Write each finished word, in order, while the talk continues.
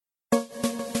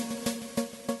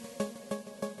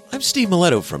I'm Steve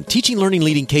Miletto from Teaching, Learning,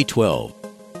 Leading K-12,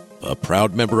 a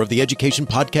proud member of the Education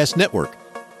Podcast Network,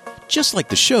 just like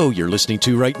the show you're listening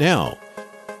to right now.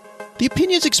 The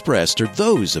opinions expressed are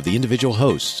those of the individual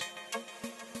hosts.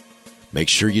 Make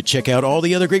sure you check out all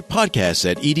the other great podcasts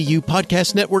at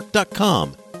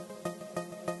edupodcastnetwork.com.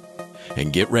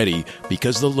 And get ready,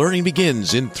 because the learning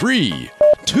begins in 3,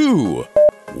 2,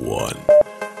 1.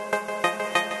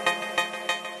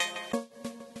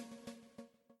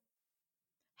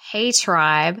 Hey,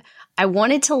 Tribe. I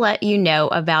wanted to let you know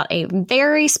about a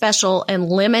very special and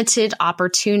limited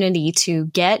opportunity to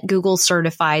get Google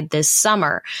certified this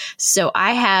summer. So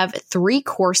I have 3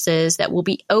 courses that will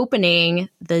be opening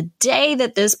the day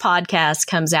that this podcast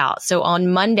comes out. So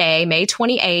on Monday, May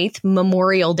 28th,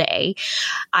 Memorial Day,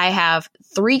 I have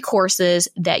 3 courses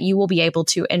that you will be able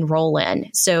to enroll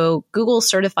in. So Google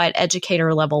Certified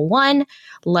Educator Level 1,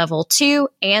 Level 2,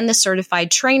 and the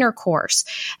Certified Trainer course.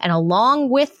 And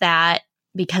along with that,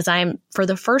 because I'm, for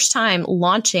the first time,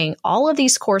 launching all of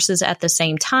these courses at the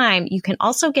same time, you can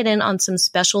also get in on some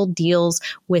special deals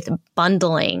with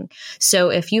bundling. So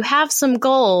if you have some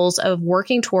goals of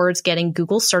working towards getting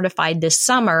Google certified this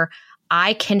summer,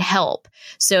 I can help.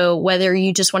 So whether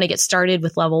you just want to get started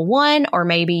with level 1, or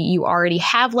maybe you already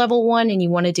have level 1 and you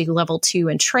want to do level 2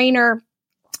 and trainer,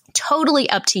 totally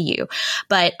up to you,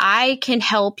 but I can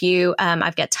help you.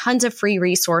 I've got tons of free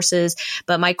resources,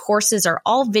 but my courses are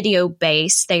all video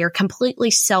based. They are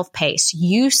completely self-paced.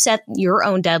 You set your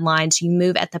own deadlines. You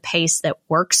move at the pace that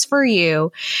works for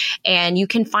you. And you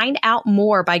can find out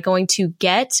more by going to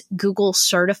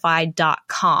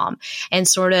getgooglecertified.com and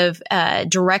sort of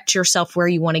direct yourself where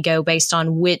you want to go based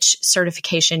on which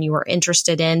certification you are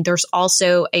interested in. There's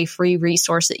also a free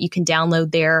resource that you can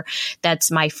download there. That's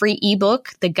my free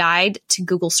ebook, The Guide to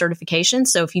Google Certification.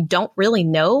 So if you don't really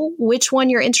know which one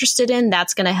you're interested in,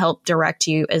 that's going to help direct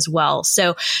you as well.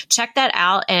 So check that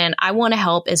out. And I want to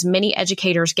help as many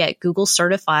educators get Google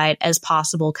certified as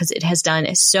possible because it has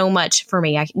done so much for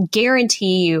me. I can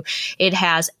guarantee you it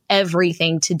has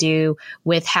everything to do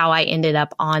with how I ended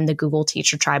up on the Google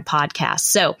Teacher Tribe podcast.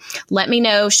 So let me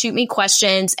know, shoot me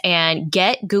questions, and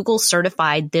get Google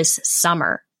certified this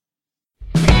summer.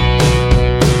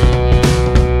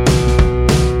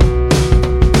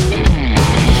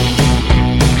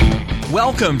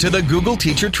 Welcome to the Google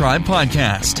Teacher Tribe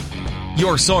podcast,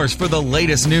 your source for the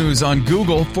latest news on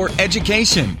Google for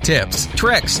education, tips,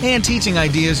 tricks, and teaching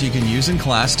ideas you can use in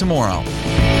class tomorrow.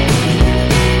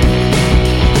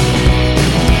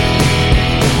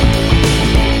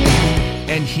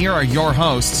 And here are your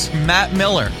hosts, Matt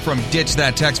Miller from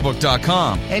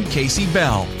DitchThatTextbook.com and Casey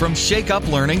Bell from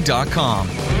ShakeUpLearning.com.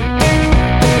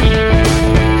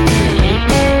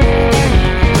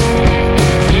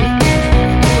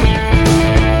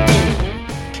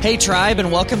 Hey, Tribe,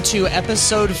 and welcome to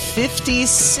episode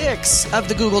 56 of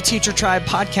the Google Teacher Tribe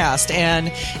podcast.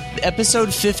 And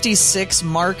episode 56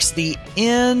 marks the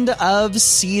end of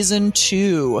season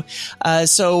 2.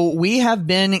 So we have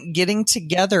been getting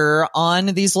together on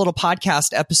these little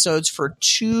podcast episodes for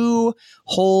 2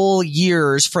 whole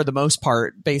years for the most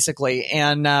part, basically.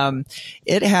 And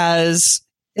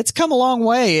it's come a long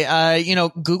way.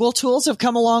 Google tools have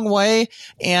come a long way,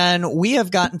 and we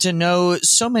have gotten to know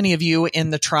so many of you in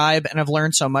the tribe and have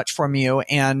learned so much from you.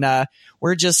 And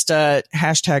we're just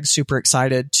hashtag super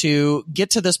excited to get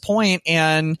to this point.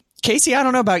 And Casey, I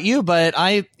don't know about you, but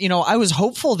I was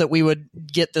hopeful that we would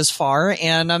get this far,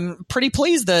 and I'm pretty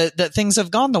pleased that things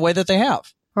have gone the way that they have.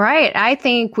 Right. I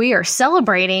think we are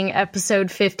celebrating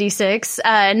episode 56,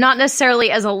 not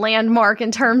necessarily as a landmark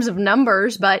in terms of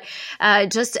numbers, but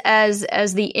just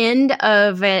as the end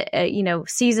of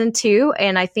season 2.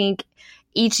 And I think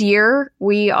each year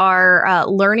we are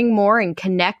learning more and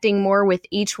connecting more with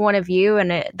each one of you.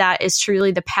 And that is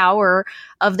truly the power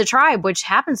of the tribe, which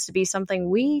happens to be something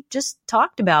we just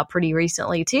talked about pretty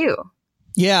recently, too.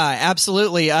 Yeah,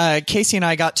 absolutely. Casey and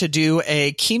I got to do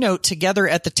a keynote together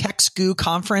at the TechSCU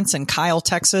conference in Kyle,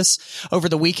 Texas over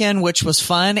the weekend, which was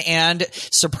fun. And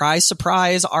surprise,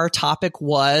 surprise, our topic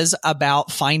was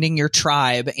about finding your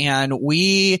tribe. And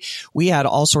we had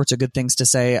all sorts of good things to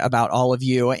say about all of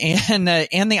you and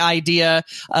the idea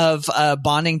of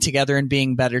bonding together and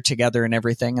being better together and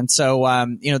everything. And so,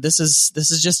 this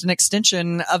is just an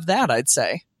extension of that, I'd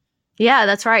say. Yeah,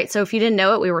 that's right. So if you didn't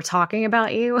know it, we were talking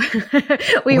about you.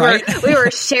 we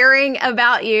were sharing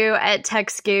about you at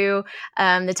TechSCU,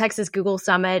 the Texas Google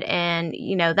Summit, and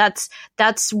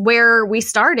that's where we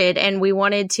started, and we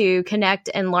wanted to connect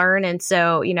and learn. And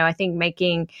so I think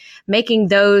making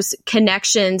those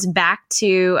connections back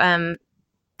to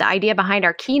the idea behind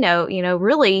our keynote,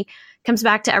 really comes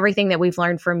back to everything that we've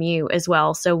learned from you as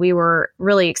well. So we were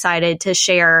really excited to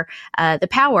share the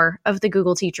power of the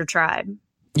Google Teacher Tribe.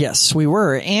 Yes, we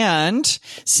were. And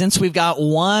since we've got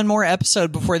one more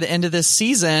episode before the end of this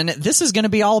season, this is going to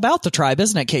be all about the tribe,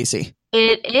 isn't it, Casey?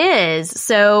 It is.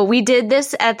 So we did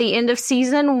this at the end of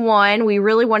season 1. We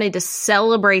really wanted to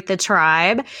celebrate the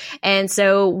tribe. And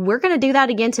so we're going to do that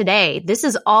again today. This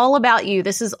is all about you.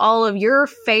 This is all of your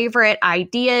favorite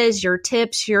ideas, your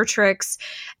tips, your tricks,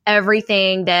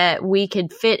 everything that we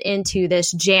could fit into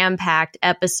this jam-packed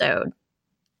episode.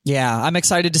 Yeah, I'm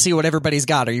excited to see what everybody's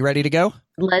got. Are you ready to go?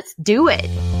 Let's do it.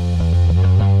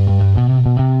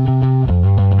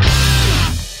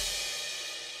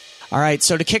 All right,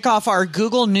 so to kick off our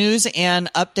Google News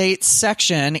and Updates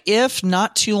section, if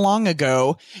not too long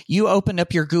ago, you opened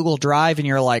up your Google Drive and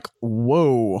you're like,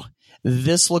 whoa,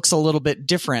 this looks a little bit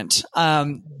different.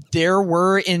 There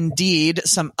were indeed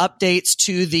some updates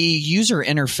to the user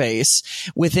interface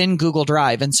within Google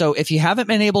Drive. And so if you haven't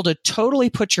been able to totally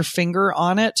put your finger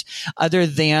on it, other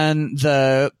than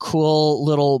the cool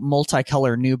little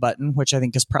multicolor new button, which I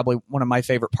think is probably one of my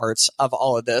favorite parts of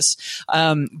all of this,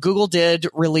 Google did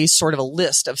release sort of a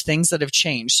list of things that have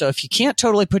changed. So if you can't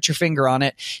totally put your finger on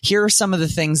it, here are some of the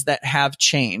things that have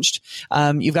changed.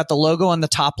 You've got the logo on the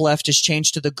top left is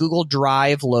changed to the Google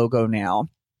Drive logo now.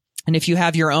 And if you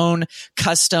have your own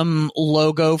custom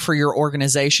logo for your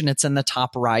organization, it's in the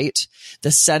top right.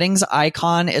 The settings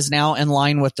icon is now in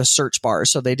line with the search bar.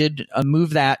 So they did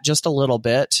move that just a little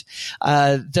bit.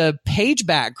 The page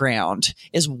background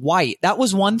is white. That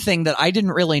was one thing that I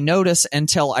didn't really notice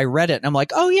until I read it. And I'm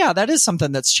like, oh yeah, that is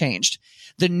something that's changed.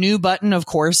 The new button, of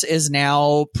course, is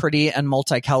now pretty and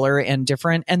multicolor and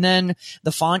different. And then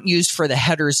the font used for the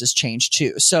headers has changed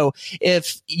too. So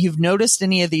if you've noticed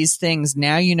any of these things,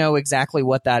 now you know exactly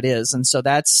what that is. And so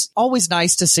that's always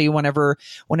nice to see whenever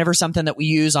something that we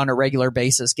use on a regular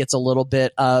basis gets a little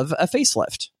bit of a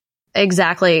facelift.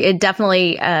 Exactly. It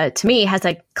definitely, to me, has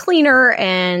a cleaner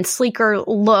and sleeker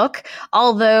look.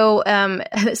 Although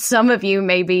some of you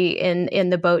may be in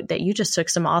the boat that you just took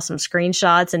some awesome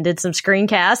screenshots and did some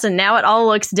screencasts, and now it all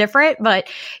looks different. But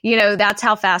that's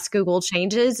how fast Google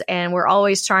changes, and we're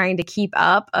always trying to keep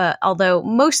up. Although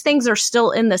most things are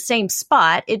still in the same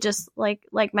spot, it just like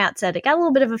Matt said, it got a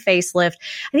little bit of a facelift.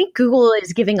 I think Google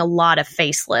is giving a lot of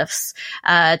facelifts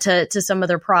to some of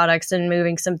their products and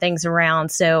moving some things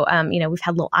around. So we've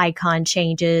had little icon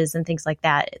changes and things like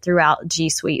that throughout G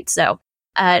Suite. So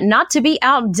not to be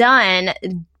outdone,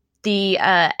 the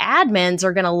admins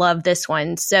are going to love this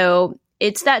one. So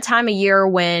it's that time of year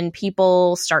when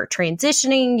people start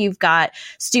transitioning. You've got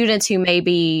students who may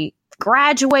be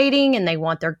graduating and they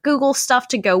want their Google stuff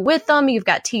to go with them. You've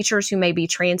got teachers who may be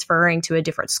transferring to a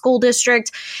different school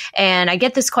district. And I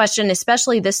get this question,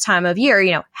 especially this time of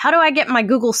year, how do I get my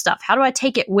Google stuff? How do I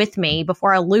take it with me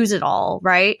before I lose it all?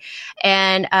 Right.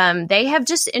 And they have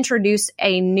just introduced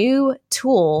a new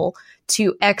tool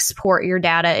to export your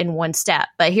data in one step.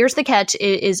 But here's the catch.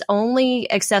 It is only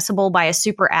accessible by a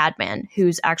super admin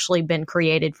who's actually been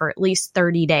created for at least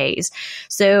 30 days.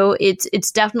 So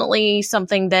it's definitely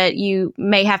something that you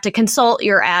may have to consult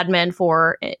your admin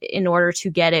for in order to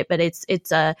get it. But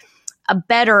it's a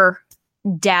better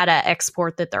data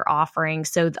export that they're offering.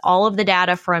 So all of the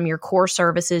data from your core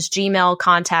services, Gmail,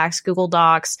 contacts, Google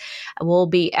Docs, will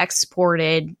be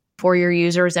exported for your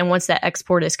users. And once that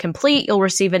export is complete, you'll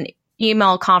receive an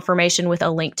email confirmation with a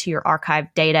link to your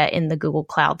archived data in the Google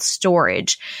Cloud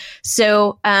storage.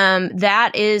 So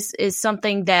that is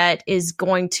something that is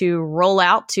going to roll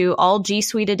out to all G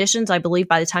Suite editions. I believe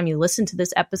by the time you listen to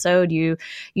this episode, you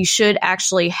should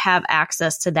actually have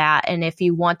access to that. And if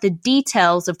you want the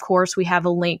details, of course, we have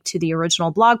a link to the original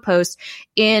blog post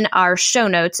in our show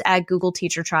notes at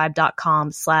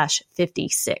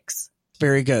googleteachertribe.com/56.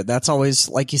 Very good. That's always,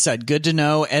 like you said, good to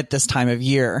know at this time of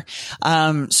year.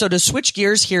 So to switch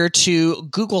gears here to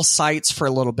Google Sites for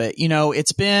a little bit,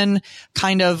 it's been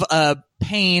kind of a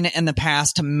pain in the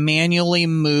past to manually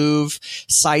move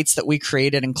sites that we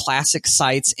created and classic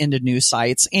sites into new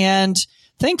sites. And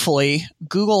thankfully,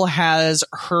 Google has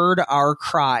heard our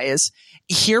cries.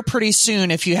 Here pretty soon,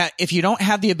 if you don't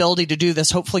have the ability to do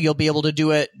this, hopefully you'll be able to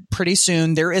do it pretty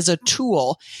soon. There is a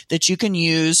tool that you can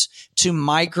use to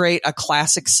migrate a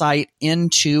classic site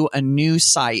into a new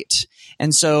site.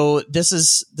 And so this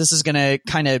is going to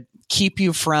kind of keep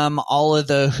you from all of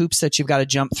the hoops that you've got to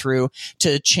jump through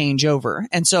to change over.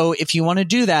 And so if you want to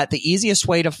do that, the easiest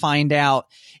way to find out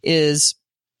is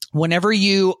whenever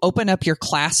you open up your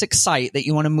classic site that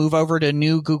you want to move over to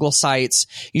new Google Sites,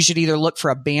 you should either look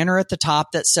for a banner at the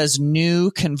top that says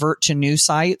new, convert to new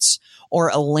sites, or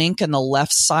a link in the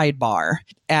left sidebar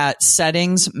at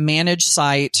settings, manage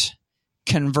site,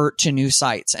 convert to new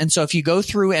sites. And so if you go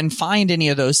through and find any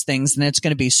of those things, then it's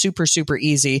going to be super, super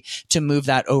easy to move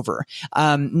that over.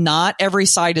 Not every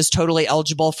site is totally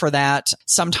eligible for that.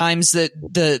 Sometimes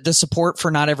the support for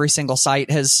not every single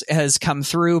site has come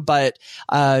through, but,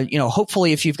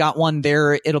 hopefully if you've got one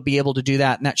there, it'll be able to do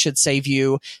that. And that should save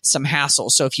you some hassle.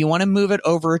 So if you want to move it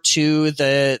over to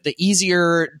the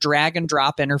easier drag and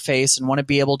drop interface and want to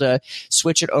be able to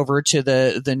switch it over to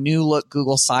the new look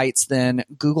Google Sites, then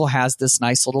Google has this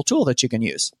nice little tool that you can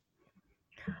use.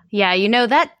 Yeah,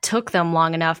 that took them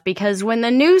long enough because when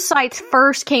the new sites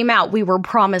first came out, we were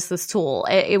promised this tool.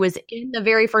 It was in the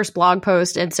very first blog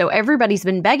post. And so everybody's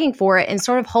been begging for it and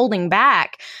sort of holding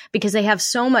back because they have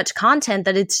so much content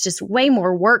that it's just way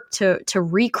more work to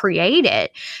recreate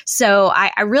it. So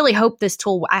I really hope this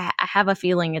tool, I have a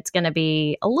feeling it's going to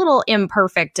be a little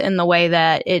imperfect in the way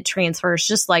that it transfers,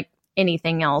 just like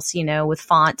anything else, with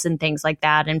fonts and things like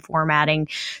that and formatting.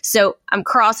 So I'm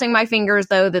crossing my fingers,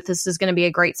 though, that this is going to be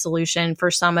a great solution for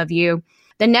some of you.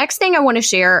 The next thing I want to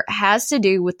share has to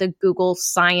do with the Google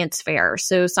Science Fair.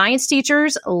 So science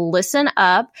teachers, listen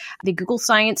up. The Google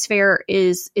Science Fair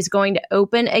is going to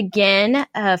open again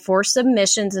for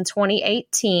submissions in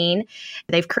 2018.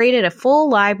 They've created a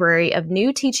full library of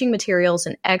new teaching materials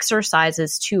and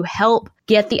exercises to help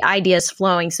get the ideas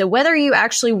flowing. So whether you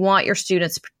actually want your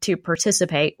students to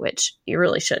participate, which you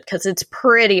really should, because it's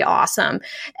pretty awesome.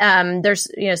 There's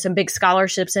some big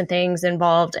scholarships and things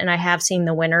involved, and I have seen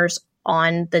the winners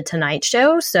on the Tonight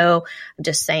Show. So I'm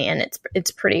just saying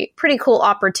it's pretty cool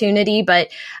opportunity. But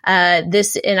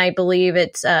this, and I believe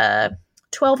it's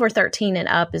 12 or 13 and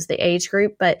up is the age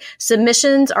group, but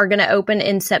submissions are going to open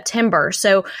in September.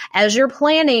 So as you're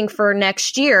planning for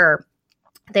next year,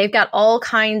 they've got all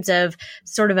kinds of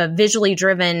sort of a visually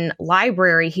driven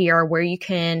library here where you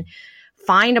can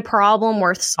find a problem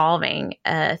worth solving,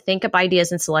 think up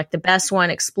ideas and select the best one,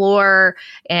 explore,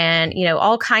 and,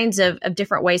 all kinds of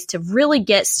different ways to really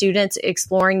get students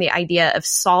exploring the idea of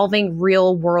solving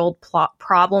real world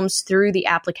problems through the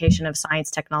application of science,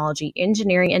 technology,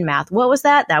 engineering, and math. What was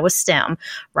that? That was STEM,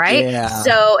 right? Yeah.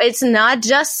 So it's not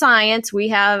just science. We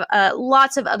have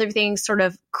lots of other things sort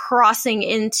of crossing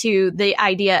into the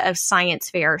idea of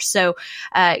science fair. So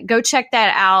go check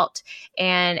that out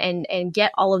and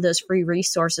get all of those free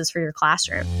resources for your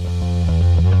classroom.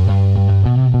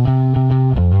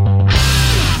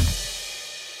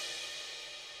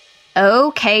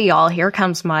 Okay, y'all, here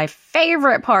comes my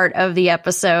favorite part of the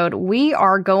episode. We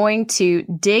are going to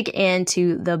dig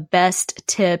into the best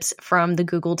tips from the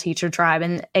Google Teacher Tribe.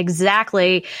 And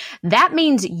exactly, that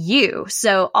means you.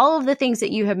 So all of the things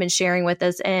that you have been sharing with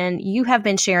us, and you have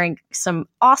been sharing some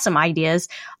awesome ideas.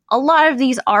 A lot of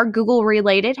these are Google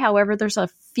related. However, there's a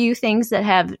few things that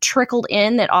have trickled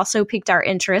in that also piqued our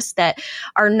interest that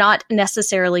are not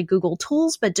necessarily Google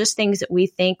tools, but just things that we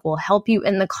think will help you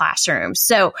in the classroom.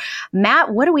 So,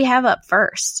 Matt, what do we have up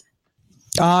first?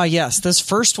 Yes. This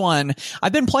first one,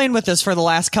 I've been playing with this for the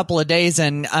last couple of days,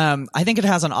 and I think it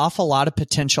has an awful lot of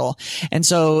potential. And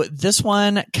so this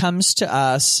one comes to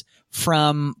us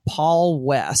from Paul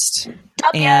West.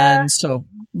 And so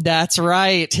that's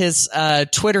right. His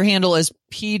Twitter handle is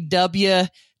PW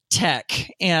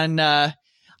Tech. And I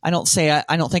don't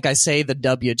think I say the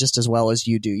W just as well as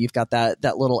you do. You've got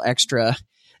that little extra,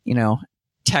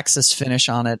 Texas finish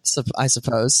on it, I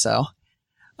suppose. So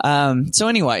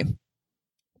anyway,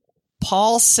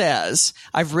 Paul says,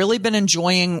 I've really been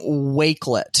enjoying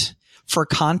Wakelet for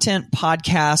content,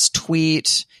 podcast,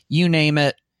 tweet, you name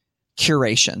it,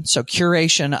 curation. So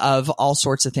curation of all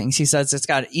sorts of things. He says it's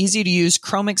got easy to use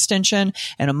Chrome extension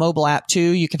and a mobile app too.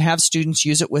 You can have students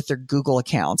use it with their Google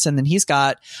accounts. And then he's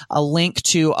got a link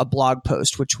to a blog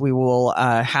post, which we will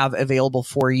have available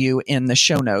for you in the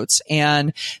show notes.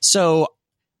 And so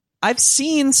I've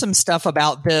seen some stuff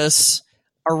about this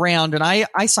around, and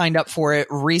I signed up for it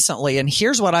recently. And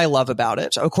here's what I love about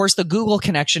it. Of course, the Google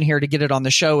connection here to get it on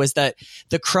the show is that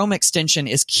the Chrome extension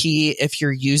is key if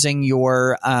you're using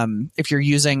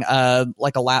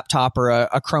like a laptop or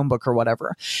a Chromebook or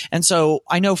whatever. And so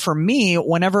I know for me,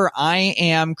 whenever I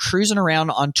am cruising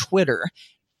around on Twitter,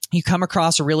 you come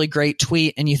across a really great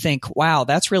tweet and you think, wow,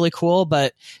 that's really cool.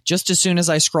 But just as soon as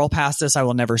I scroll past this, I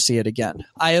will never see it again.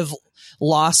 I have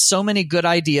lost so many good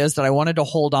ideas that I wanted to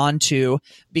hold on to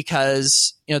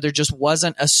because, there just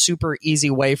wasn't a super easy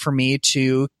way for me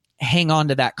to hang on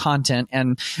to that content.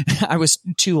 And I was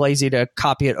too lazy to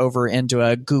copy it over into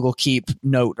a Google Keep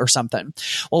note or something.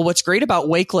 Well, what's great about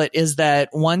Wakelet is that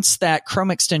once that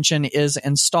Chrome extension is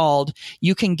installed,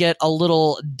 you can get a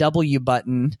little W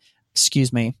button.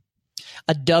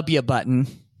 A W button.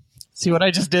 See what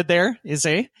I just did there? You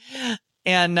see?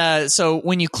 And so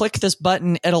when you click this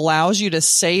button, it allows you to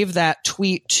save that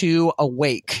tweet to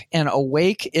Awake. And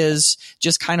Awake is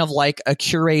just kind of like a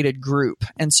curated group.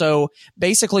 And so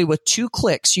basically with 2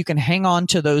 clicks, you can hang on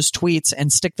to those tweets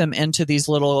and stick them into these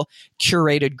little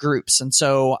curated groups. And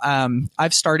so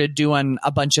I've started doing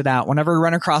a bunch of that. Whenever I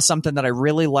run across something that I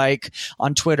really like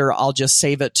on Twitter, I'll just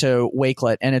save it to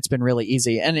Wakelet, and it's been really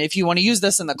easy. And if you want to use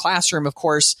this in the classroom, of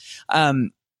course,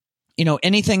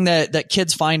 anything that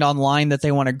kids find online that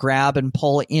they want to grab and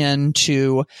pull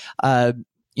into,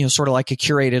 sort of like a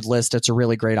curated list, it's a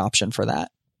really great option for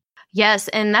that. Yes,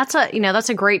 and that's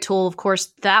a great tool. Of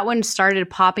course, that one started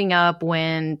popping up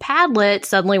when Padlet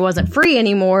suddenly wasn't free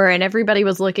anymore, and everybody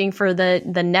was looking for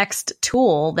the next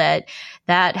tool that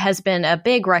has been a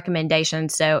big recommendation.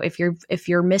 So if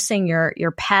you're missing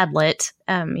your Padlet,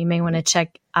 you may want to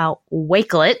check out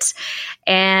Wakelet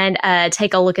and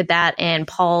take a look at that and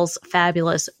Paul's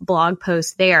fabulous blog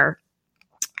post there.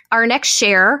 Our next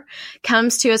share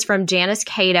comes to us from Janice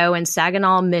Cato in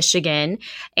Saginaw, Michigan.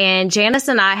 And Janice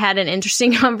and I had an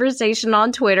interesting conversation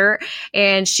on Twitter,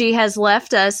 and she has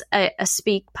left us a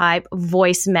SpeakPipe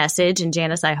voice message. And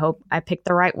Janice, I hope I picked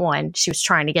the right one. She was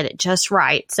trying to get it just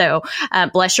right. So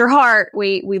bless your heart.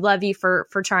 We love you for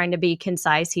trying to be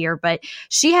concise here. But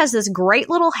she has this great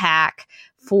little hack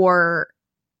for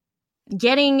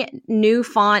getting new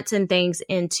fonts and things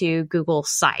into Google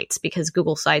Sites, because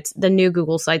the new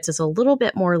Google Sites is a little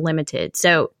bit more limited.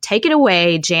 So take it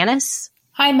away, Janice.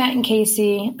 Hi, Matt and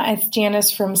Casey. I'm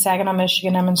Janice from Saginaw,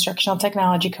 Michigan. I'm an instructional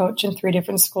technology coach in 3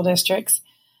 different school districts.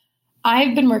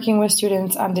 I've been working with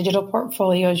students on digital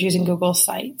portfolios using Google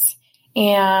Sites.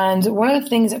 And one of the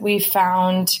things that we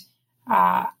found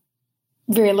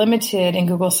very limited in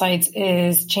Google Sites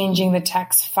is changing the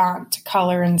text font,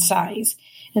 color, and size.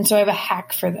 And so I have a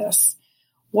hack for this.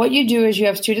 What you do is you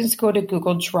have students go to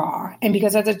Google Draw, and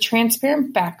because that's a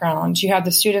transparent background, you have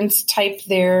the students type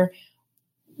their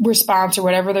response or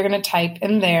whatever they're going to type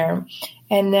in there,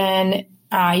 and then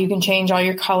you can change all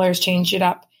your colors, change it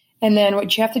up. And then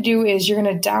what you have to do is you're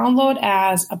going to download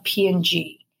as a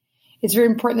PNG. It's very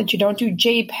important that you don't do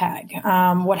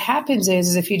JPEG. What happens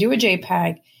is if you do a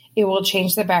JPEG, it will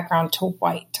change the background to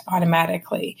white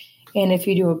automatically. And if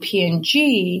you do a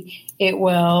PNG, it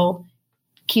will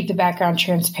keep the background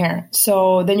transparent.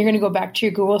 So then you're going to go back to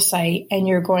your Google site and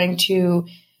you're going to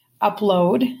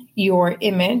upload your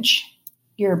image,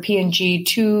 your PNG,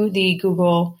 to the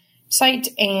Google site,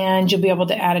 and you'll be able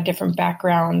to add a different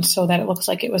background so that it looks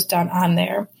like it was done on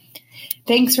there.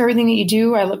 Thanks for everything that you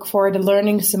do. I look forward to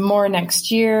learning some more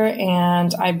next year,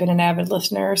 and I've been an avid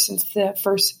listener since the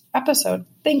first episode.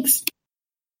 Thanks.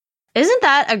 Isn't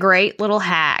that a great little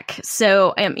hack?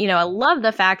 So, I love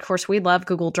the fact, of course, we love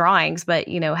Google Drawings, but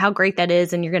how great that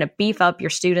is. And you're going to beef up your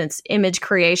students' image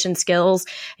creation skills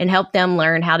and help them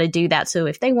learn how to do that. So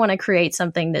if they want to create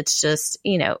something that's just,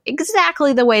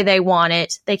 exactly the way they want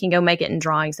it, they can go make it in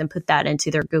Drawings and put that into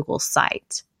their Google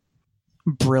site.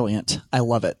 Brilliant. I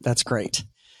love it. That's great.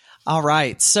 All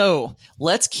right. So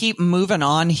let's keep moving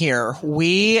on here.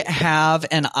 We have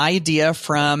an idea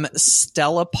from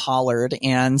Stella Pollard,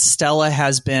 and Stella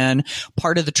has been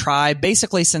part of the tribe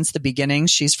basically since the beginning.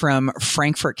 She's from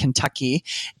Frankfort, Kentucky.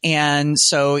 And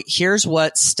so here's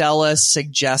what Stella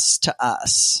suggests to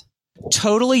us.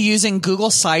 Totally using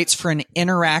Google Sites for an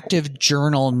interactive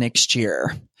journal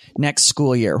next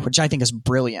school year, which I think is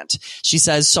brilliant. She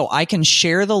says, so I can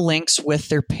share the links with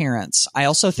their parents. I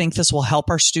also think this will help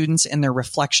our students in their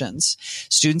reflections.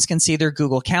 Students can see their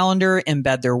Google Calendar,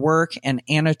 embed their work, and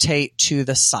annotate to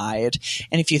the side.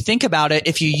 And if you think about it,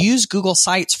 if you use Google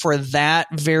Sites for that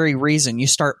very reason, you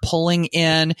start pulling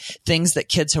in things that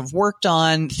kids have worked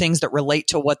on, things that relate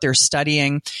to what they're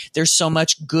studying. There's so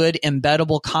much good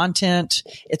embeddable content.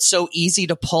 It's so easy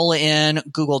to pull in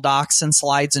Google Docs and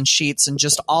slides and sheets and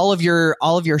just all of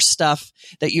your stuff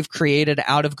that you've created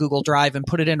out of Google Drive and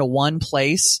put it into one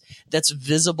place that's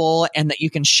visible and that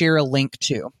you can share a link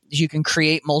to. You can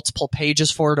create multiple pages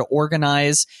for to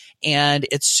organize, and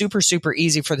it's super, super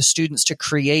easy for the students to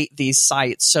create these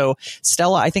sites. So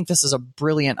Stella, I think this is a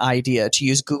brilliant idea to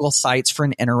use Google Sites for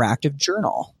an interactive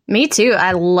journal. Me too.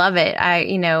 I love it.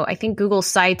 I think Google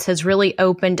Sites has really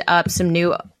opened up some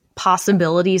new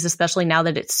possibilities, especially now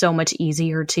that it's so much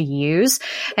easier to use.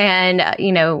 And,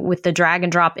 with the drag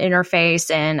and drop interface,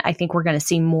 and I think we're going to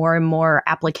see more and more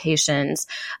applications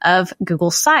of Google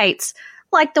Sites,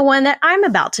 like the one that I'm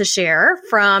about to share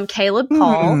from Caleb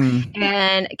Paul.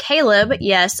 And Caleb,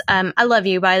 yes, I love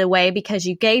you, by the way, because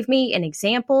you gave me an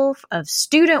example of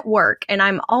student work. And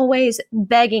I'm always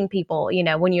begging people,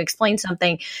 when you explain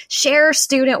something, share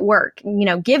student work,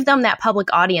 give them that public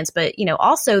audience. But,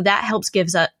 also that helps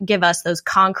give us those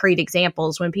concrete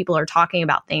examples when people are talking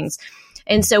about things.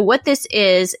 And so what this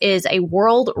is a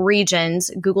world regions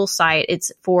Google site.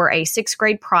 It's for a 6th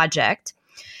grade project.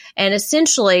 And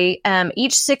essentially,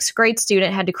 each 6th grade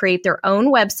student had to create their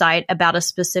own website about a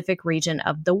specific region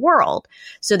of the world.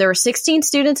 So there were 16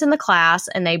 students in the class,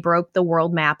 and they broke the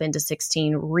world map into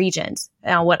 16 regions.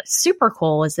 Now, what's super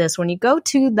cool is this. When you go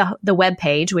to the web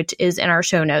page, which is in our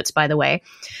show notes, by the way,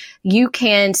 you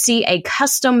can see a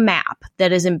custom map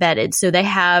that is embedded. So they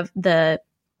have the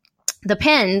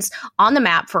pins on the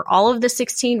map for all of the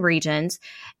 16 regions.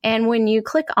 And when you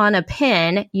click on a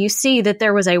pin, you see that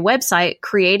there was a website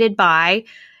created by,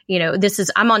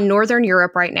 I'm on Northern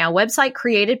Europe right now, website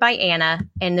created by Anna,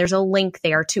 and there's a link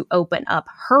there to open up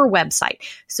her website.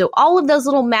 So all of those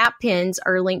little map pins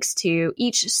are links to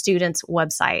each student's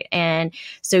website. And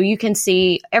so you can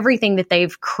see everything that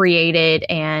they've created,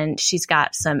 and she's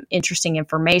got some interesting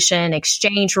information,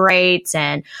 exchange rates,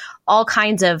 and all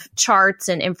kinds of charts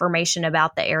and information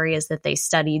about the areas that they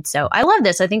studied. So I love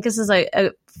this. I think this is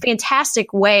a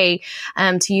fantastic way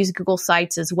to use Google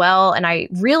Sites as well. And I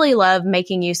really love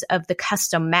making use of the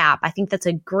custom map. I think that's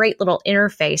a great little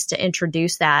interface to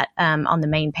introduce that on the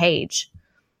main page.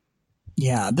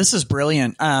 Yeah, this is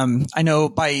brilliant. I know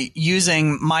by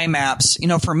using My Maps,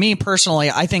 for me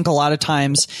personally, I think a lot of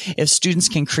times if students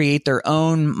can create their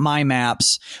own My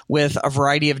Maps with a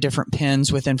variety of different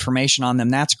pins with information on them,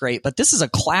 that's great. But this is a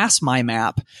class My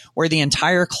Map where the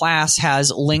entire class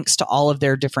has links to all of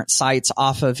their different sites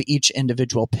off of each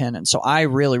individual pin. And so I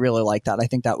really, really like that. I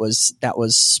think that was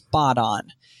spot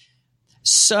on.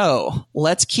 So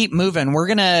let's keep moving. We're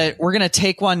gonna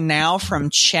take one now from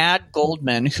Chad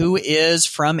Goldman, who is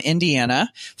from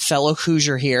Indiana, fellow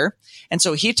Hoosier here. And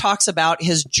so he talks about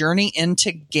his journey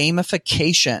into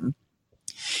gamification.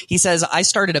 He says, I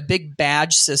started a big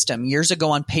badge system years ago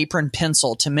on paper and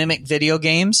pencil to mimic video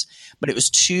games, but it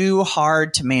was too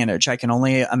hard to manage. I can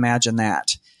only imagine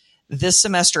that. This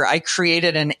semester, I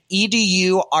created an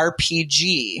EDU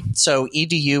RPG. So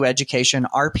EDU education,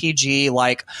 RPG,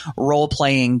 like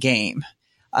role-playing game,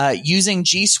 using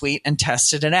G Suite, and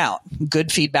tested it out.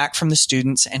 Good feedback from the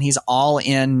students, and he's all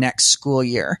in next school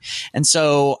year. And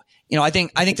so, I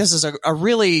think this is a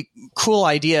really cool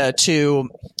idea to,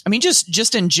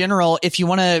 just in general, if you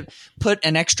want to put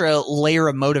an extra layer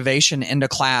of motivation into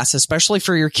class, especially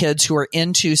for your kids who are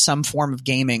into some form of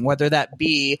gaming, whether that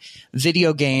be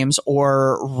video games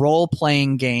or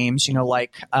role-playing games,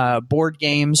 like board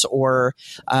games or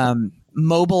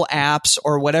mobile apps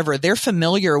or whatever, they're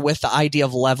familiar with the idea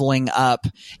of leveling up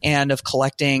and of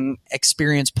collecting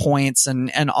experience points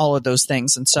and all of those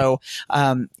things. And so,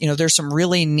 there's some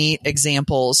really neat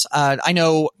examples. I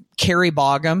know Carrie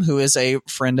Bogham, who is a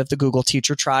friend of the Google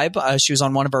Teacher Tribe. She was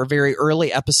on one of our very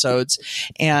early episodes,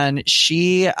 and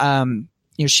she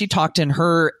talked in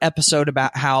her episode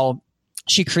about how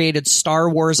she created Star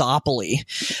Warsopoly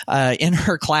in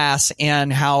her class,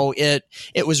 and how it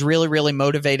was really, really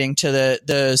motivating to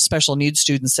the special needs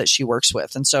students that she works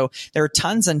with. And so there are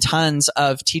tons and tons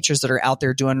of teachers that are out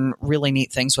there doing really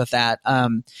neat things with that.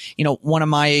 One of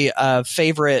my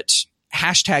favorite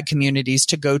hashtag communities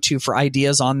to go to for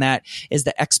ideas on that is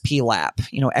the XP Lab,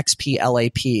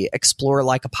 XPLAP, Explore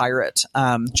Like a Pirate,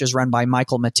 which is run by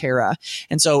Michael Matera.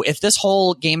 And so if this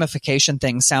whole gamification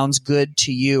thing sounds good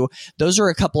to you, those are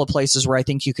a couple of places where I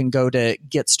think you can go to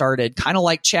get started, kind of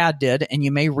like Chad did, and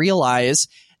you may realize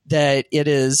that it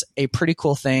is a pretty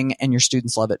cool thing and your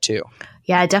students love it too.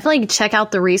 Yeah, definitely check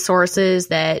out the resources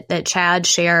that Chad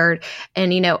shared.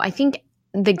 And, I think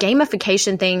the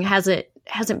gamification thing hasn't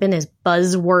been as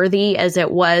buzzworthy as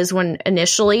it was when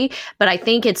initially, but I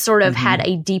think it's sort of had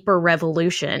a deeper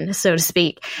revolution, so to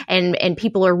speak. And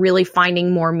people are really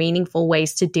finding more meaningful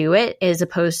ways to do it as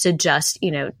opposed to just,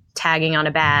 tagging on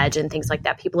a badge and things like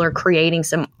that. People are creating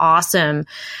some awesome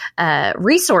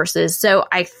resources. So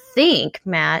I think,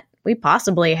 Matt, we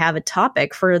possibly have a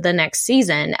topic for the next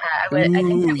season. I think that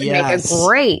would make a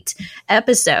great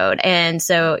episode. And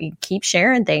so you keep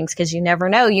sharing things because you never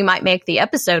know. You might make the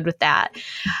episode with that.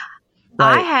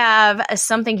 Right. I have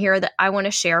something here that I want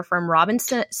to share from Robin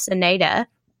Seneda.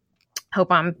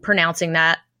 Hope I'm pronouncing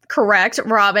that correct,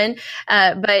 Robin.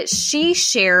 But she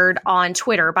shared on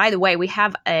Twitter, by the way, we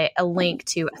have a link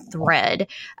to a thread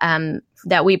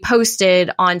that we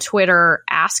posted on Twitter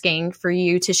asking for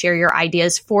you to share your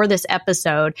ideas for this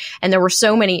episode. And there were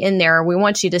so many in there. We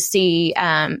want you to see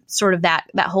sort of that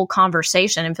whole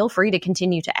conversation, and feel free to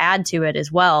continue to add to it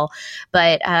as well.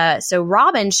 But so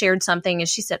Robin shared something and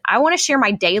she said, I want to share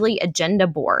my daily agenda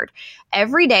board.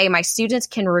 Every day, my students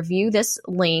can review this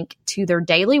link to their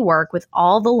daily work with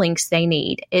all the links they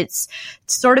need. It's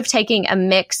sort of taking a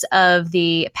mix of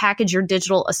the package your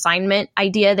digital assignment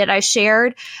idea that I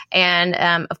shared. And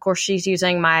of course, she's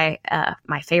using my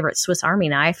favorite Swiss Army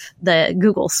knife, the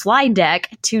Google slide deck,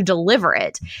 to deliver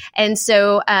it. And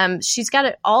so she's got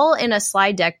it all in a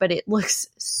slide deck, but it looks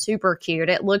super cute.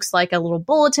 It looks like a little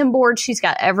bulletin board. She's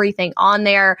got everything on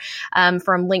there,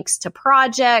 from links to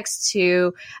projects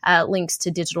to links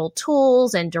to digital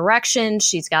tools and directions.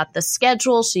 She's got the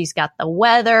schedule. She's got the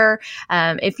weather.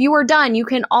 If you are done, you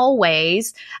can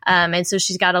always. And so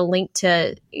she's got a link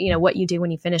to, what you do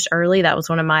when you finish early. That was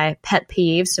one of my pet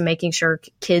peeves. So making sure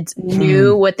kids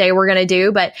knew what they were going to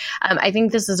do. But I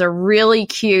think this is a really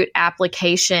cute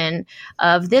application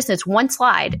of this. It's one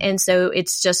slide. And so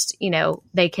it's just,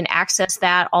 they can access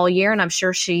that all year. And I'm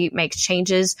sure she makes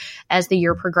changes as the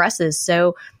year progresses.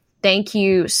 So thank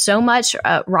you so much,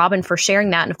 Robin, for sharing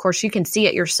that. And of course, you can see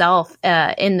it yourself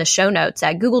in the show notes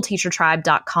at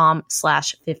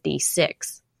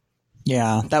googleteachertribe.com/56.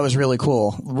 Yeah, that was really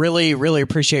cool. Really, really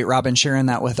appreciate Robin sharing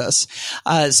that with us.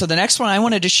 So the next one I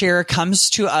wanted to share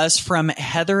comes to us from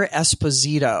Heather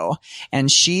Esposito, and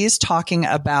she's talking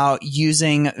about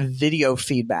using video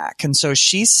feedback. And so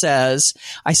she says,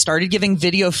 I started giving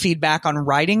video feedback on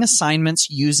writing assignments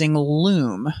using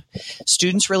Loom.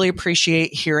 Students really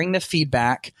appreciate hearing the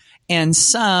feedback, and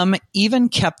some even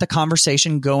kept the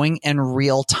conversation going in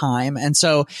real time. And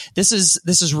so this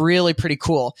is really pretty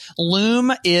cool.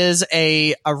 Loom is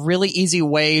a really easy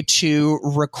way to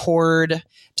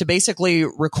basically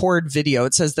record video.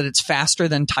 It says that it's faster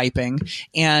than typing.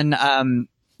 And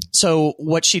so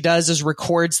what she does is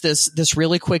records this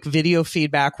really quick video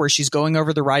feedback where she's going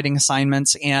over the writing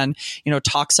assignments and,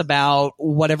 talks about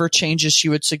whatever changes she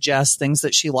would suggest, things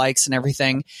that she likes and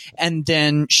everything, and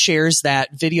then shares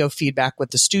that video feedback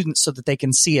with the students so that they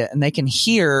can see it and they can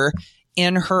hear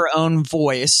in her own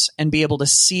voice and be able to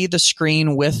see the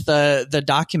screen with the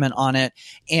document on it.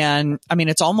 And I mean,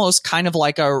 it's almost kind of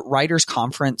like a writer's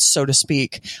conference, so to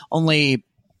speak, only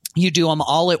you do them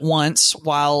all at once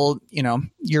while,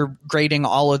 you're grading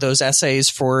all of those essays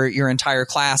for your entire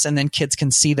class, and then kids can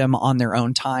see them on their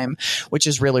own time, which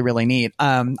is really, really neat.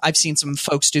 I've seen some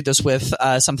folks do this with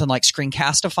something like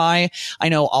Screencastify. I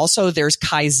know also there's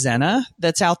Kaizena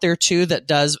that's out there too that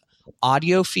does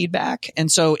audio feedback.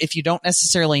 And so if you don't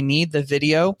necessarily need the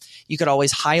video, you could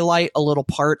always highlight a little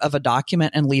part of a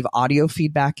document and leave audio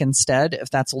feedback instead, if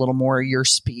that's a little more your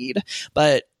speed.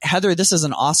 But Heather, this is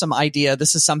an awesome idea.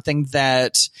 This is something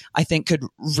that I think could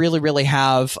really, really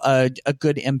have a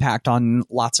good impact on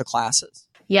lots of classes.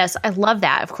 Yes, I love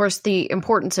that. Of course, the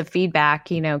importance of feedback,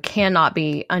 cannot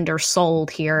be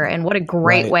undersold here. And what a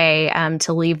great way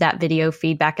to leave that video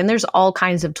feedback. And there's all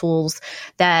kinds of tools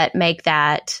that make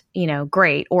that,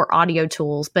 great, or audio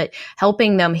tools, but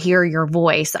helping them hear your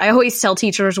voice. I always tell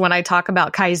teachers when I talk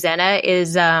about Kaizena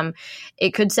is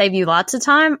it could save you lots of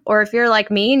time, or if you're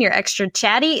like me and you're extra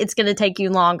chatty, it's going to take you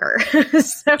longer. So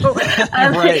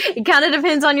it kind of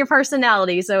depends on your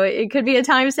personality. So it could be a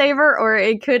time saver, or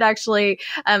it could actually,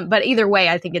 but either way,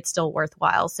 I think it's still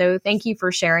worthwhile. So thank you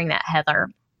for sharing that, Heather.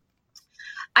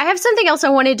 I have something else I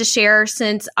wanted to share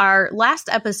since our last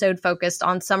episode focused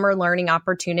on summer learning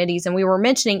opportunities, and we were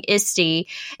mentioning ISTE.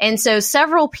 And so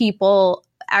several people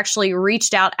actually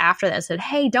reached out after that and said,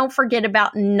 hey, don't forget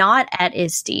about Not at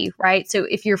ISTE, right? So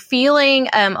if you're feeling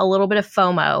a little bit of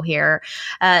FOMO here,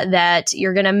 that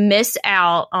you're going to miss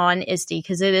out on ISTE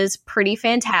because it is pretty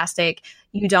fantastic,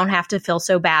 you don't have to feel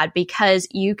so bad, because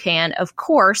you can, of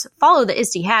course, follow the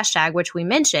ISTE hashtag, which we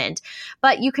mentioned,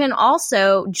 but you can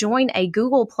also join a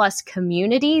Google Plus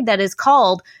community that is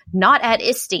called Not at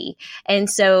ISTE. And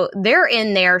so they're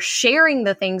in there sharing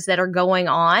the things that are going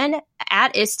on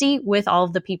at ISTE with all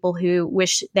of the people who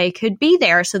wish they could be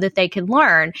there so that they could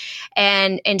learn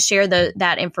and share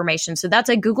that information. So that's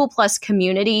a Google Plus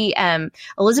community.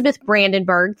 Elizabeth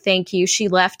Brandenburg, thank you. She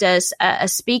left us a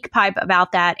speak pipe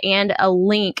about that and a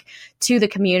link to the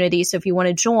community. So if you want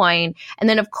to join, and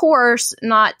then of course,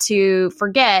 not to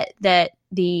forget that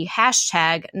the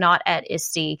hashtag Not at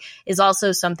ISTE is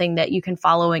also something that you can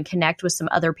follow and connect with some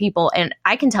other people. And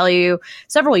I can tell you,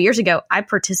 several years ago, I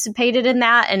participated in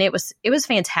that, and it was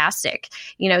fantastic.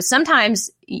 Sometimes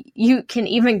you can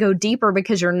even go deeper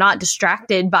because you're not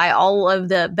distracted by all of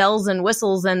the bells and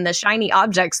whistles and the shiny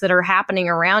objects that are happening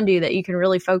around you, that you can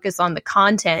really focus on the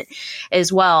content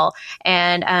as well.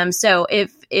 And so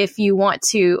if you want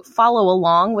to follow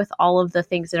along with all of the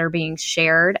things that are being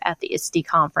shared at the ISTE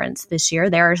conference this year,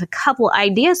 there's a couple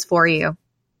ideas for you.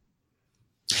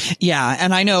 Yeah.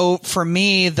 And I know for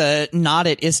me, the Not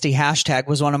at ISTE hashtag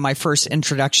was one of my first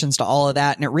introductions to all of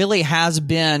that. And it really has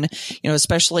been,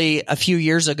 especially a few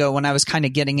years ago when I was kind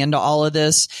of getting into all of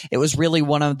this, it was really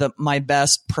one of my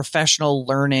best professional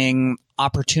learning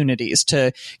opportunities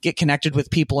to get connected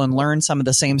with people and learn some of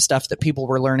the same stuff that people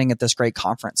were learning at this great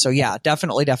conference. So yeah,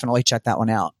 definitely check that one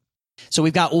out. So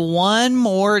we've got one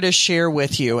more to share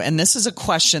with you. And this is a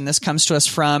question. This comes to us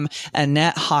from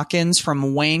Annette Hawkins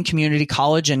from Wayne Community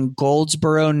College in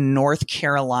Goldsboro, North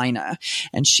Carolina.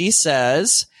 And she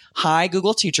says, "Hi,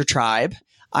 Google Teacher Tribe.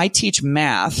 I teach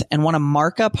math and want to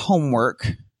mark up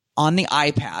homework on the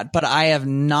iPad, but I have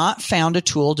not found a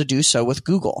tool to do so with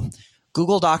Google.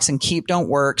 Google Docs and Keep don't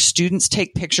work. Students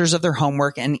take pictures of their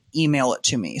homework and email it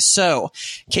to me." So,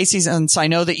 Casey, since I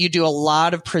know that you do a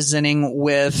lot of presenting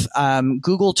with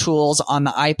Google tools on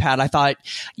the iPad, I thought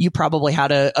you probably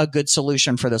had a good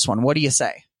solution for this one. What do you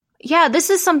say? Yeah, this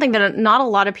is something that not a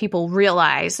lot of people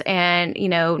realize. And,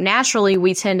 naturally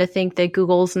we tend to think that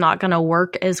Google's not going to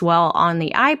work as well on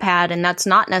the iPad, and that's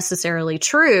not necessarily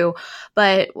true.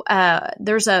 But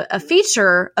there's a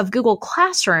feature of Google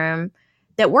Classroom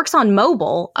that works on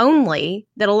mobile only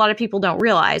that a lot of people don't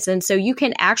realize. And so you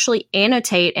can actually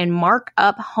annotate and mark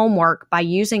up homework by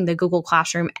using the Google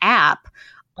Classroom app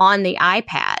on the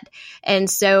iPad. And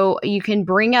so you can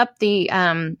bring up the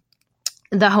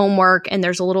homework, and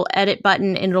there's a little edit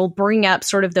button, and it'll bring up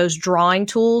sort of those drawing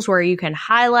tools where you can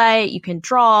highlight, you can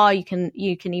draw, you can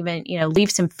even,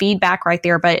 leave some feedback right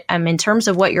there. But in terms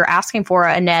of what you're asking for,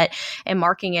 Annette, and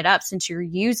marking it up, since you're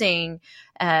using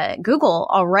Google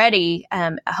already,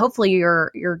 hopefully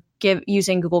you're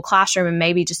using Google Classroom and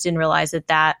maybe just didn't realize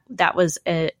that was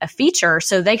a feature.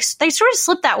 So they sort of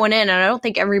slipped that one in, and I don't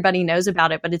think everybody knows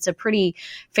about it, but it's a pretty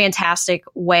fantastic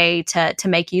way to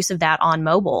make use of that on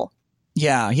mobile.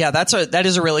 Yeah, that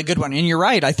is a really good one. And you're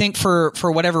right. I think for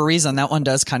whatever reason, that one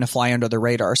does kind of fly under the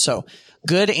radar. So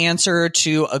good answer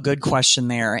to a good question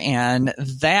there. And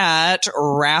that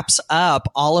wraps up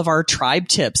all of our tribe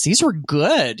tips. These were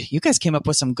good. You guys came up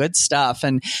with some good stuff.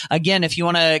 And again, if you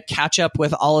want to catch up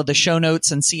with all of the show notes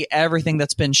and see everything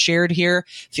that's been shared here,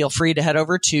 feel free to head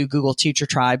over to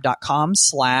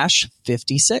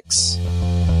googleteachertribe.com/56.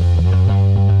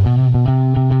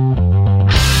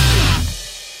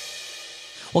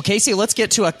 Well, Casey, let's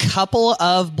get to a couple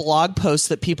of blog posts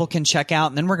that people can check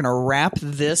out, and then we're going to wrap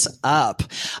this up.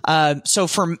 So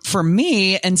for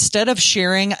me, instead of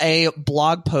sharing a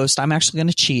blog post, I'm actually going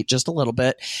to cheat just a little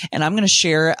bit, and I'm going to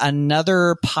share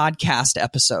another podcast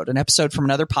episode, an episode from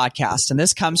another podcast. And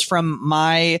this comes from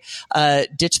my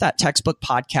Ditch That Textbook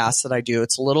podcast that I do.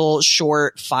 It's a little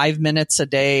short, 5 minutes a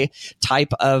day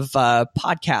type of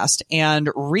podcast. And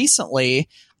recently,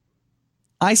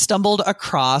 I stumbled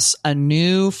across a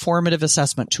new formative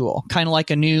assessment tool, kind of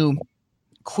like a new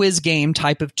quiz game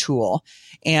type of tool.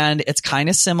 And it's kind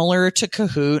of similar to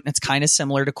Kahoot, and it's kind of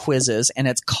similar to quizzes, and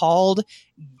it's called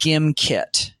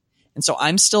GimKit. And so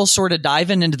I'm still sort of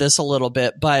diving into this a little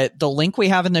bit, but the link we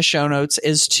have in the show notes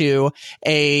is to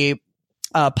a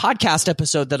podcast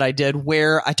episode that I did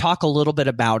where I talk a little bit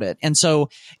about it. And so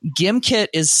GimKit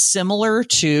is similar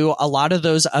to a lot of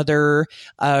those other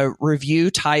review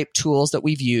type tools that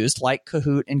we've used, like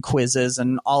Kahoot and quizzes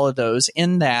and all of those,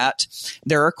 in that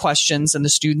there are questions and the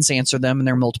students answer them, and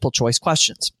they're multiple choice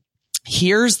questions.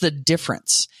 Here's the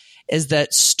difference. Is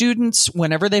that students,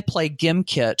 whenever they play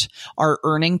GimKit, are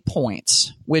earning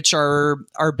points, which are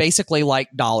basically like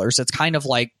dollars. It's kind of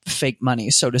like fake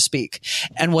money, so to speak.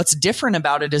 And what's different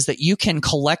about it is that you can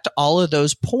collect all of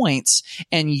those points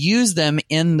and use them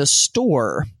in the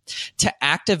store to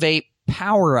activate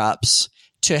power-ups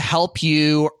to help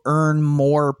you earn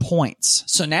more points.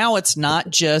 So now it's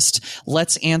not just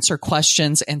let's answer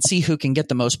questions and see who can get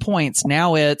the most points.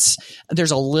 Now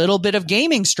there's a little bit of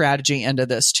gaming strategy into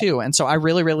this too. And so I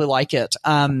really, really like it.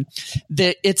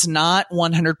 That it's not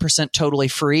 100% totally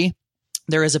free.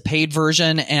 There is a paid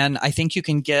version, and I think you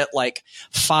can get like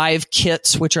 5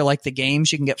 kits, which are like the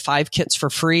games. You can get 5 kits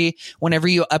for free. Whenever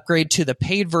you upgrade to the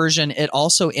paid version, it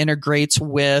also integrates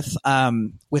with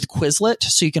Quizlet.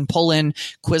 So you can pull in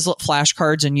Quizlet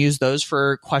flashcards and use those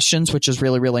for questions, which is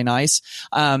really, really nice.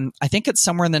 I think it's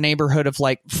somewhere in the neighborhood of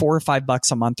like $4 or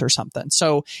 $5 a month or something.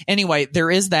 So anyway,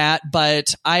 there is that,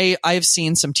 but I've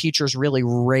seen some teachers really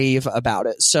rave about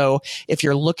it. So if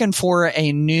you're looking for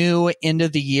a new end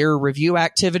of the year review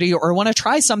activity or want to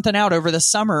try something out over the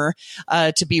summer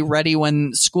to be ready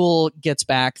when school gets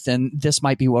back, then this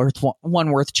might be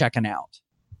one worth checking out.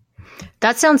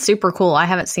 That sounds super cool. I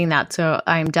haven't seen that, so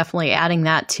I'm definitely adding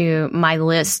that to my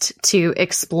list to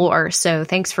explore. So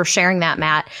thanks for sharing that,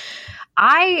 Matt.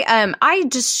 I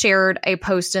just shared a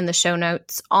post in the show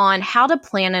notes on how to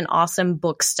plan an awesome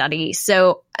book study.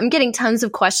 So I'm getting tons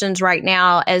of questions right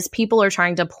now as people are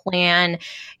trying to plan,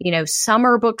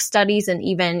 summer book studies. And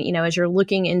even, as you're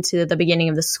looking into the beginning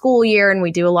of the school year, and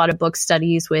we do a lot of book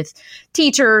studies with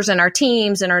teachers and our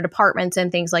teams and our departments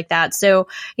and things like that. So,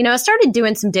 I started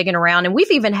doing some digging around, and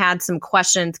we've even had some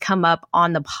questions come up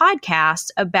on the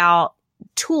podcast about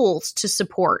tools to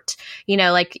support,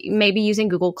 like maybe using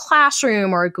Google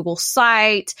Classroom or a Google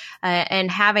Site, and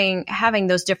having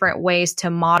those different ways to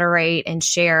moderate and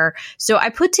share. So I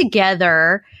put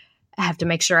together, I have to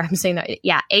make sure I'm saying that,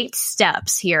 8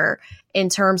 steps here in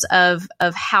terms of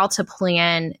how to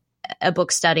plan a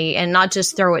book study and not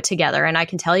just throw it together. And I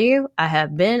can tell you, I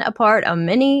have been a part of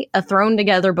many a thrown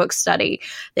together book study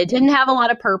that didn't have a lot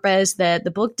of purpose, that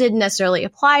the book didn't necessarily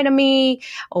apply to me,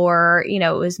 or, it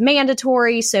was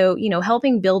mandatory. So,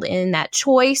 helping build in that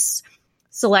choice,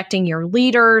 selecting your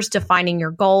leaders, defining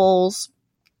your goals,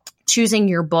 choosing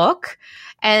your book,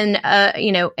 and,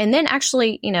 and then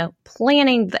actually,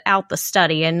 planning out the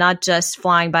study and not just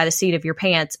flying by the seat of your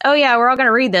pants. Oh yeah, we're all going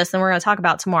to read this and we're going to talk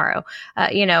about tomorrow.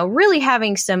 Really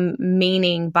having some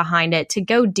meaning behind it to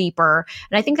go deeper.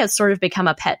 And I think that's sort of become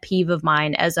a pet peeve of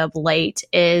mine as of late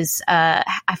is,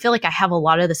 I feel like I have a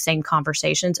lot of the same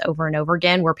conversations over and over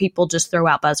again where people just throw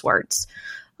out buzzwords.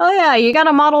 Oh yeah, you got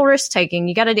to model risk taking.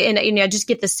 You got to, and I just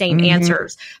get the same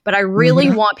answers. But I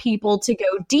really want people to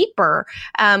go deeper,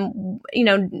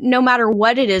 no matter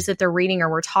what it is that they're reading or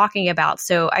we're talking about.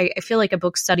 So I feel like a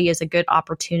book study is a good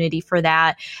opportunity for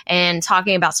that. And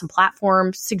talking about some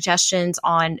platform suggestions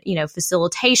on,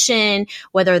 facilitation,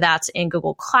 whether that's in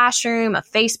Google Classroom, a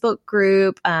Facebook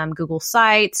group, Google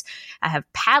Sites. I have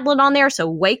Padlet on there, so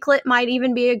Wakelet might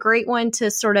even be a great one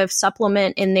to sort of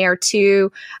supplement in there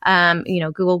too.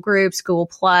 Google Groups, Google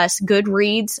Plus,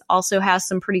 Goodreads also has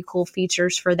some pretty cool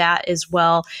features for that as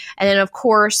well. And then, of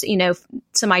course,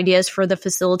 some ideas for the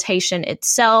facilitation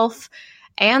itself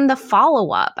and the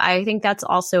follow-up. I think that's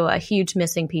also a huge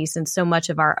missing piece in so much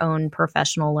of our own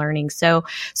professional learning. So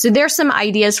there's some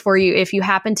ideas for you if you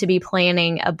happen to be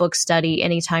planning a book study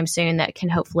anytime soon that can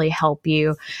hopefully help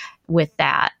you with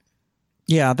that.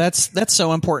 Yeah, that's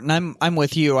so important. I'm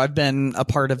with you. I've been a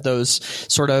part of those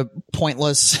sort of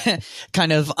pointless,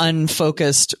 kind of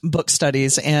unfocused book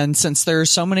studies. And since there's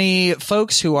so many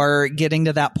folks who are getting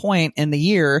to that point in the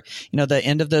year, the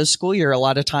end of the school year, a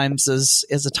lot of times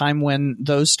is a time when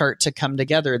those start to come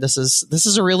together. This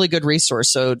is a really good resource.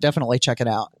 So definitely check it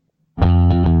out.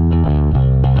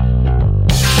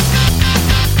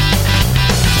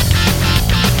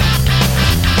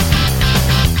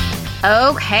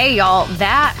 Okay, y'all,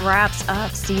 that wraps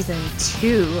up season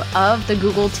 2 of the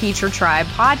Google Teacher Tribe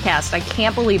podcast. I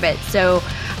can't believe it. So,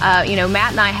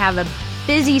 Matt and I have a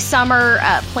busy summer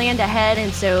planned ahead,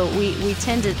 and so we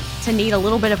tend to need a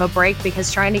little bit of a break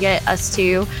because trying to get us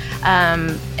to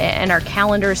and our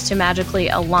calendars to magically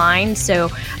align. So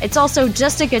it's also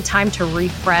just a good time to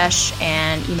refresh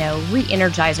and,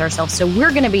 re-energize ourselves. So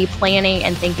we're going to be planning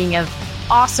and thinking of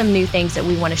awesome new things that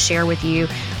we want to share with you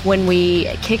when we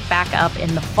kick back up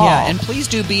in the fall. Yeah, and please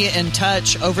do be in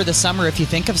touch over the summer if you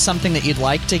think of something that you'd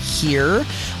like to hear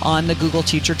on the Google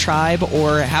Teacher Tribe,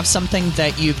 or have something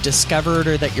that you've discovered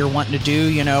or that you're wanting to do.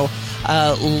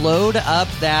 Load up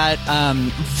that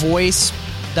voice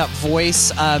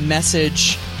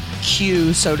message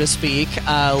queue, so to speak.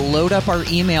 Load up our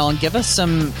email and give us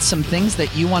some things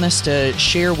that you want us to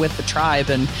share with the tribe.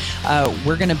 And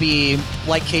we're going to be,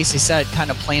 like Casey said,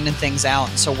 kind of planning things out.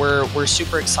 So we're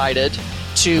super excited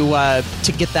to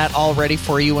get that all ready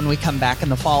for you when we come back in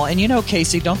the fall. And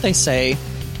Casey, don't they say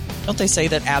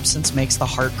that absence makes the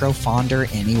heart grow fonder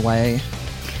anyway?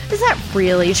 Is that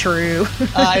really true?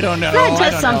 I don't know. That's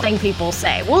just something people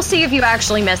say. We'll see if you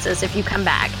actually miss us if you come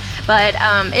back. But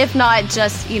if not,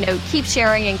 just, keep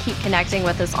sharing and keep connecting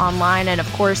with us online. And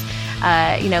of course,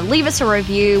 leave us a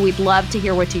review. We'd love to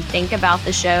hear what you think about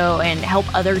the show and help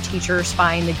other teachers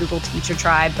find the Google Teacher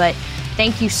Tribe. But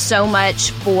thank you so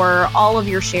much for all of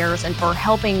your shares and for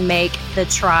helping make the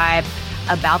tribe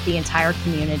about the entire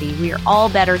community. We are all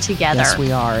better together. Yes,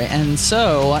 we are. And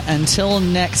so until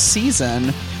next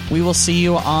season, we will see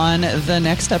you on the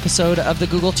next episode of the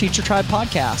Google Teacher Tribe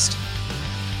podcast.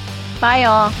 Bye,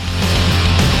 y'all.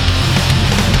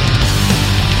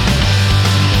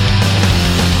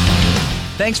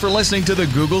 Thanks for listening to the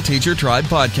Google Teacher Tribe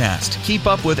podcast. Keep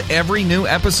up with every new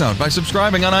episode by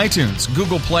subscribing on iTunes,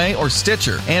 Google Play, or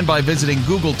Stitcher, and by visiting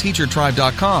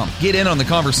GoogleTeacherTribe.com. Get in on the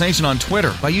conversation on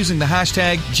Twitter by using the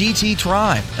hashtag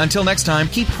GTTribe. Until next time,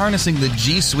 keep harnessing the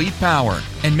G Suite power,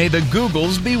 and may the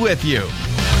Googles be with you.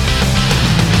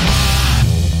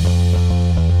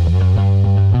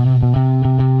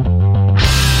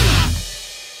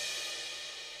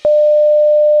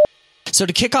 So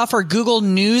to kick off our Google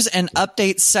News and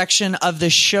Updates section of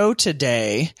the show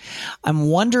today, I'm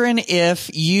wondering if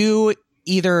you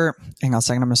either... Hang on a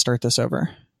second, I'm going to start this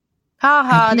over. Ha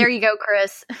ha, there you go,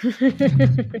 Chris.